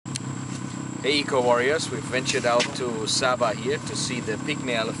Hey Eco-Warriors, we've ventured out to Sabah here to see the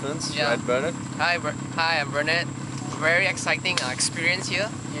pygmy elephants, Yeah. right Bernard? Hi, I'm Bernard. Very exciting experience here.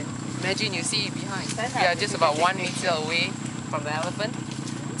 Imagine you see behind. We are just about 1 meter away from the elephant.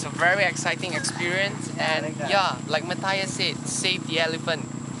 It's a very exciting experience, and yeah, like Matthias said, save the elephant,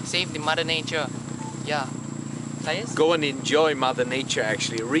 save the mother nature. Yeah. Matthias? Go and enjoy Mother Nature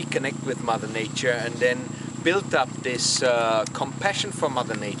actually, reconnect with Mother Nature and then build up this compassion for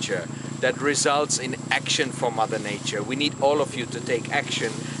Mother Nature that results in action for Mother Nature. We need all of you to take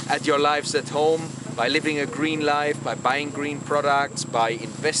action at your lives at home, by living a green life, by buying green products, by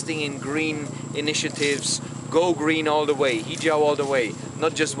investing in green initiatives. Go green all the way, hijau all the way,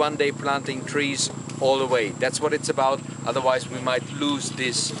 not just one day planting trees all the way. That's what it's about, otherwise we might lose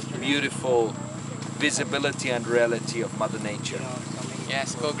this beautiful visibility and reality of Mother Nature.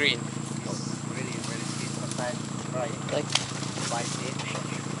 Yes, go green. Right.